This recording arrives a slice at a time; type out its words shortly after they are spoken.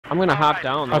I'm gonna hop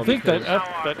down though. I think that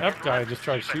F guy just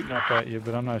tried shooting up at you,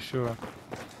 but I'm not sure.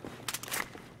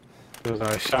 Because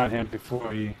I shot him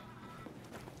before he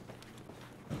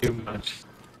did much.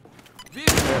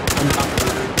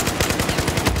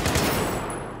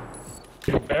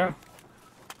 You there?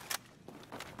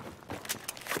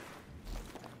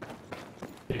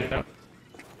 Yeah.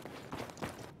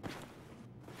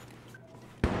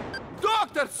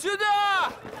 Доктор,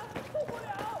 сюда!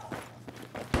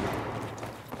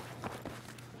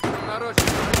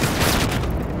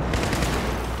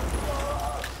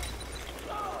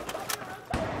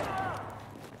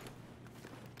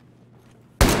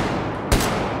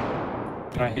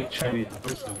 I hate Chinese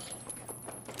business.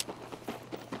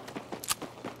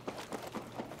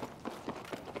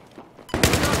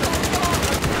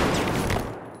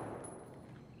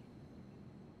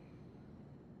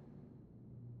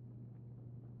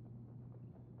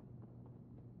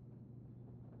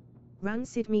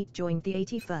 Ransidmeat joined the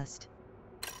 81st.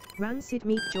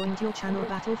 Ransidmeat joined your channel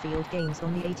Battlefield Games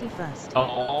on the 81st.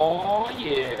 Oh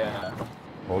yeah.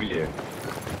 Oh yeah.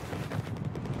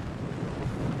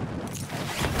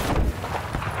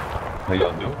 How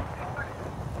y'all doing?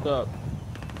 What's up?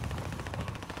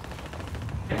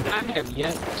 I have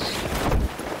yet.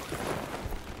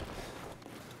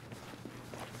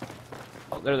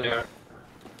 Oh, there they are.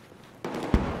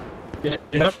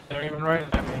 Yep, they're even right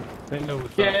at me. They know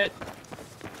what's Get.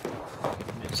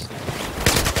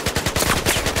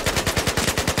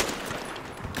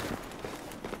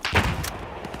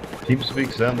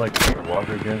 TeamSpeak sound like Peter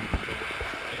Walker again?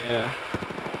 Yeah.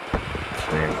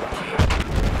 Damn.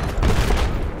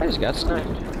 I just got sniped.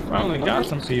 Finally got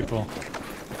some people.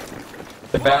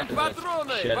 The back of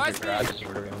the shed or garage is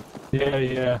where we're going. Yeah,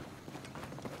 yeah.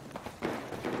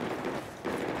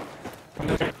 I'm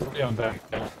just gonna put them back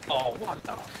there. Oh, what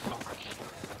the fuck?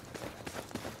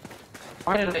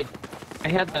 Why did I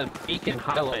had the beacon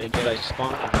highlighted, yet I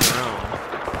spawned on the ground.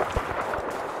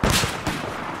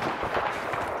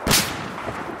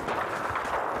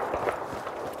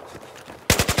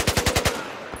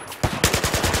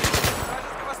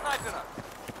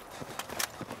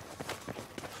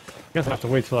 I guess I have to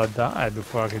wait till I die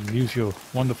before I can use your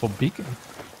wonderful beacon.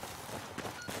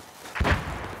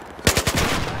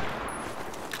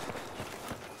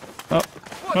 Oh,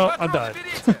 well, I died.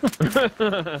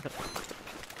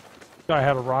 Guy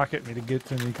had a rocket me to get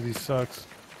to me because he sucks.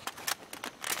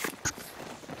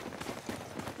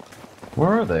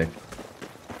 Where are they?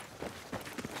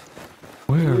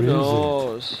 Where Who is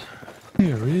knows? it?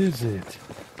 Where is it?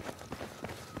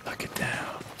 Look it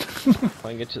down. If I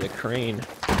can get to the crane.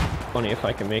 Funny if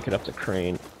I can make it up the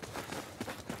crane.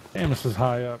 Damn, this is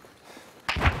high up.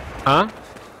 Huh?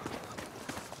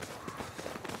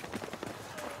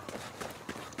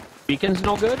 Beacon's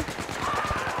no good?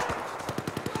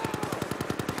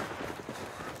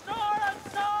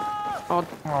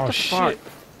 Oh shit.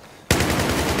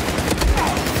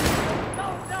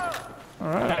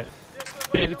 Alright.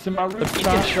 Made it to my The rooftop.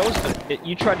 beacon shows that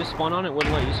you tried to spawn on it,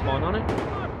 wouldn't let you spawn on it?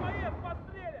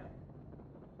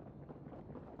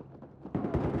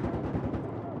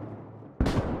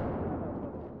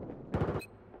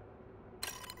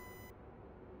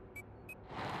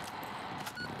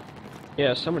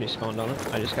 Yeah, somebody spawned on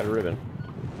it. I just got a ribbon.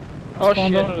 Oh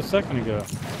Spawned shit. on it a second ago.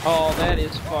 Oh, that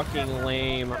is fucking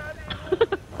lame.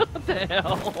 What the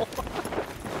hell?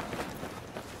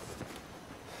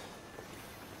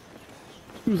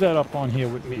 Who's that up on here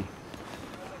with me?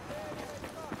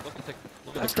 Look at the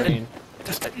crane.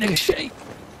 That's that nigga Shay.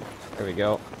 There we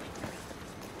go.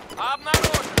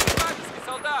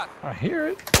 I hear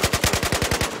it.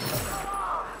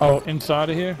 Oh,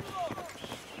 inside of here?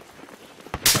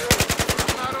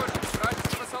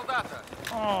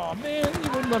 Oh man, you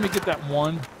wouldn't let me get that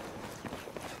one.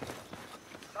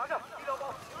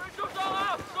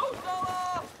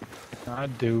 I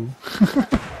do.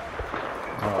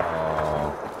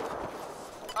 Oh.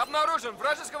 Обнаружен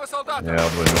вражеского солдата. Yeah, I'll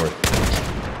go north.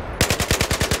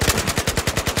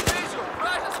 Вижу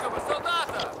вражеского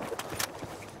солдата.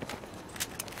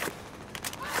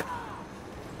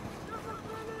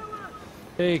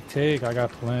 Take, I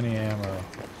got plenty of ammo.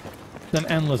 It's an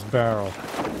endless barrel.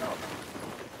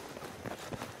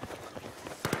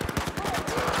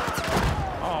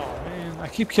 Oh man, I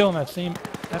keep killing that same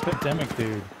epidemic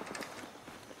dude.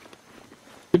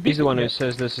 He's the one who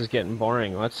says this is getting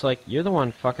boring. Well, it's like, you're the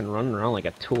one fucking running around like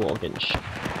a tool getting shit.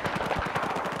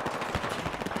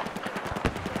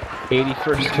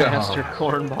 81st Master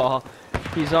Cornball.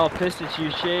 He's all pissed at you,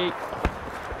 Shake.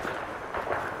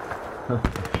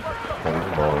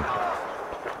 Cornball.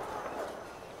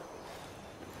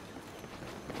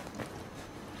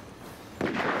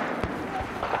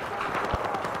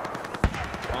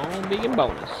 Small vegan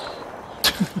bonus.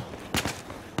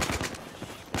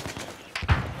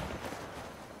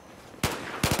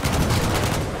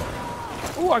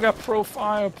 Oh, I got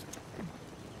profile.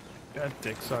 That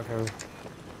dick sucker.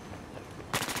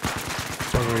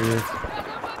 Over here.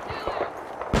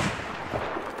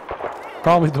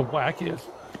 Probably the wackiest.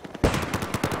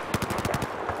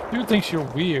 Dude thinks you're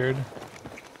weird.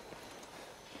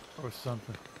 Or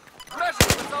something.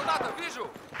 Вражеского солдата вижу!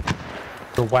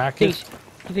 The wackest.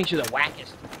 He thinks you're the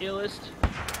wackest, illest.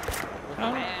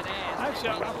 Actually,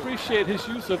 I appreciate his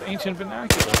use of ancient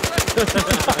vernacular. Did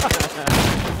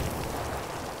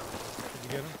you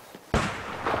get him?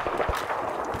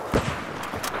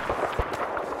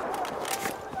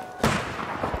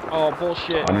 Oh,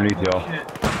 bullshit. Underneath y'all.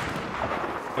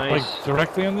 Nice. Like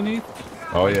directly underneath?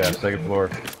 Oh yeah, second floor.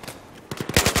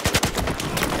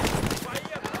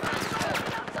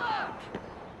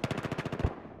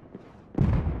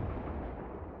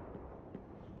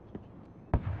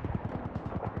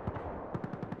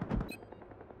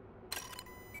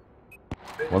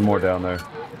 One more down there.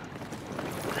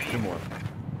 Two more.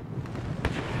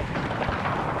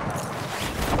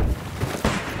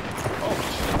 Oh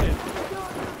shit.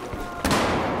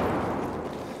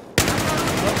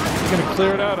 Well, gonna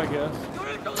clear it out, I guess.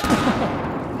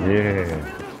 Yeah.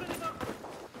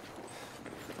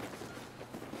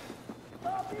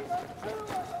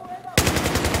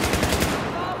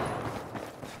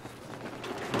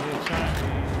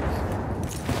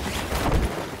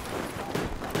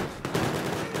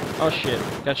 Oh shit,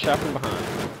 got shot from behind.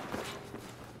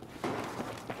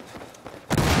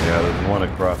 Yeah, there's one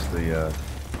across the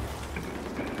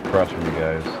across from you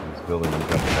guys. This building is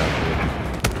jumping down to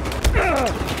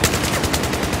it.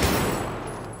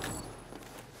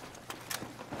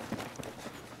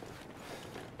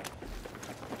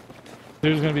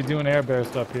 Dude's gonna be doing air bear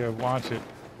stuff here. Watch it.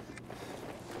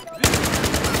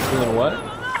 Doing what?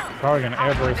 Probably gonna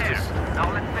air burst this.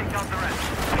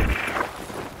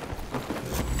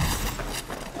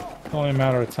 It's only a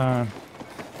matter of time.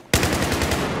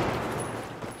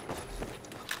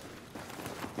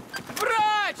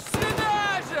 Врач!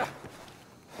 Сюда же!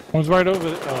 One's right over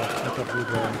there. Oh, that's a blue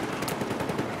guy.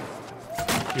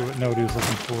 You would know what he was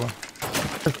looking for.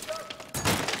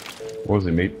 What was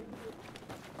he, meat?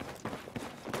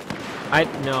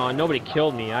 No, nobody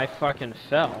killed me. I fucking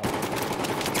fell.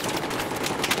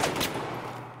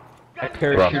 I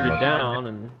parachuted down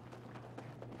and...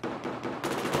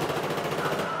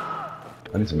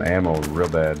 I need some ammo real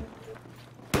bad.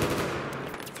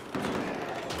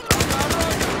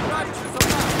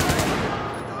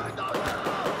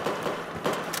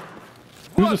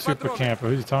 Who's a super camper?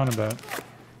 Who's he talking about?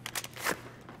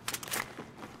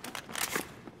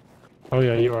 Oh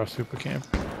yeah, you are a super camper.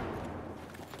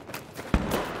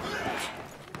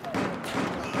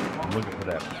 I'm looking for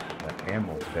that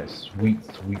ammo, that sweet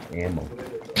ammo.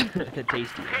 the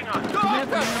tasty.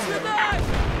 Доктор, сюда!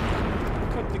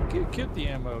 Get the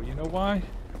ammo. You know why?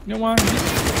 You know why?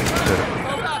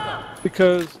 Солдата!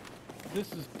 Because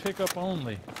this is pickup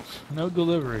only. No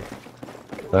delivery.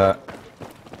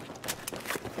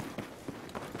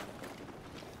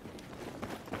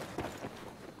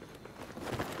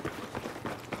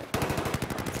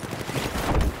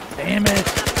 Damn it!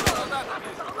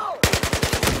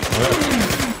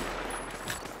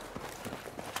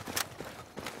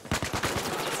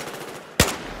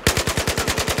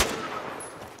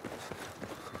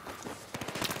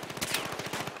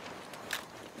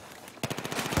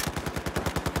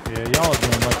 Yeah, y'all are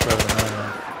doing much better than I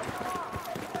am.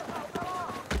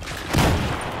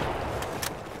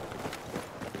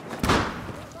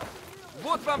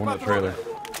 Вот вам One in the патроны! trailer.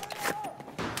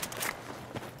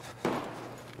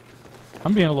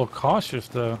 I'm being a little cautious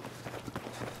though.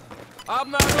 The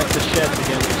Обнаружен! sheds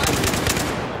again.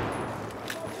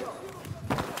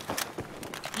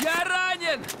 Я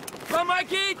ранен!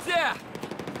 Помогите!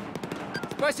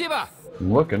 Спасибо!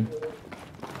 I'm looking.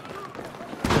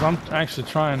 'Cause I'm actually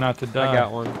trying not to die. I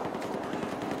got one.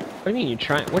 What do you mean you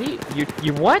trying? What do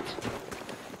you what?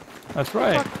 That's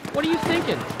right. What are you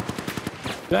thinking?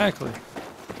 Exactly.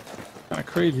 Kind of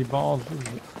crazy balls. Is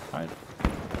it?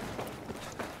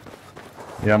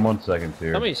 Yeah, I'm on second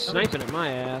tier. Somebody's sniping at my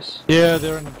ass. Yeah,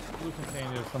 they're in the blue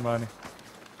container. Somebody.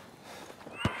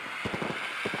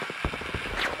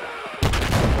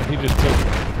 He just took.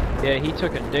 Yeah, he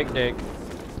took a dig.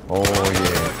 Oh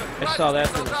yeah. I saw that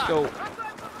through the scope.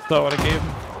 Saw what I gave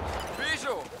him.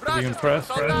 Вижу! Are you impressed?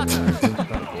 Солдат! He's trying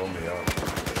to blow me up.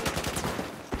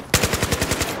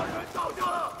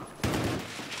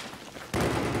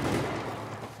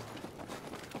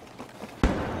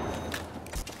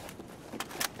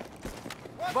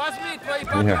 Возьми твои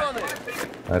Yeah. патроны!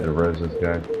 I had to res this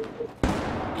guy.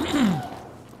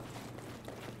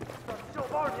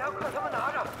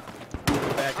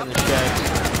 Back in the shed.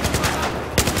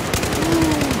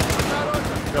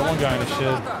 Got one guy in the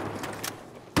shed.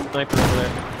 Sniper over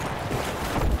there.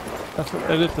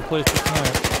 That is the place to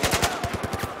snipe.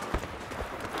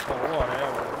 Oh,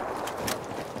 whatever.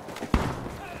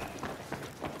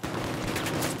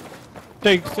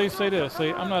 Say this.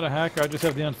 Say, I'm not a hacker. I just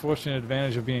have the unfortunate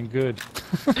advantage of being good.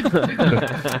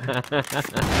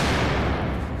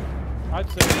 I'd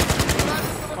say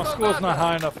my score's not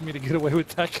high enough for me to get away with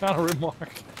that kind of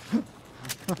remark.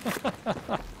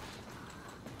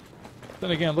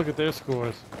 Then again, look at their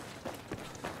scores.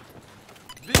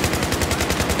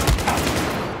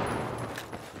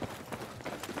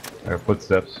 There are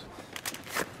footsteps.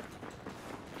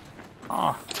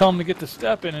 Ah, tell them to get the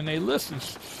step in and they listen.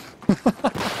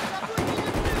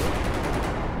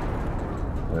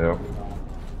 Yep.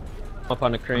 Up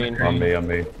on the crane. On me, on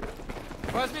me.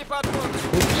 Возьми патроны!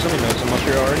 Ooh, somebody knows how much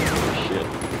you're already. Oh, shit.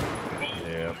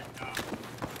 Yeah.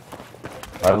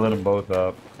 I lit them both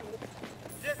up.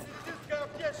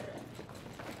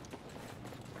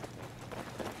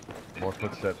 More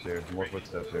footsteps here. More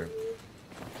footsteps here.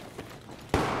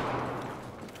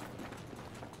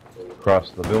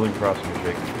 Across the building, crossing the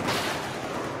shaking.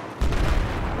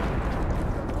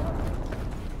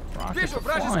 Rockets Вижу, are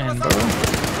вражеский flying, bro.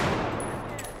 пассажир!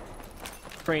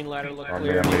 Crane ladder look On me,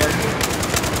 clear. on me.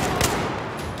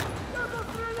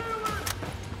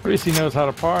 At least he knows how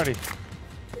to party.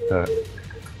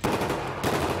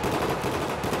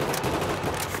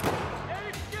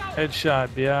 Headshot,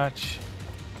 biatch.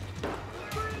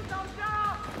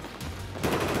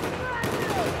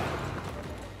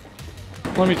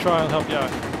 Let me try and help you out.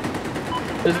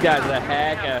 This guy's a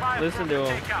hacker. Listen to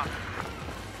him.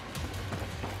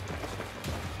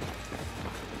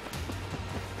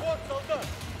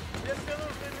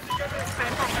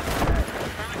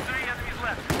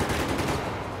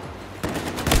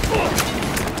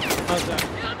 How's that?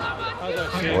 How's that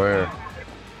shake? Where?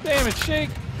 Damn it, shake!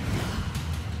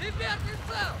 Теперь ты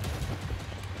цел!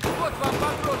 Вот вам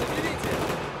патроны, берите!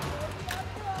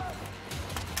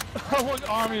 Look,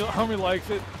 Army likes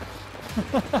it.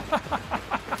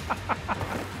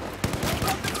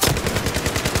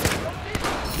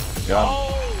 Got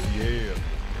him. Yeah.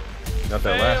 Got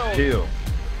that last kill.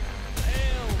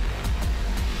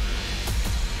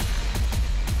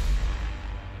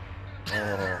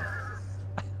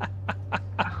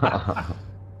 Oh.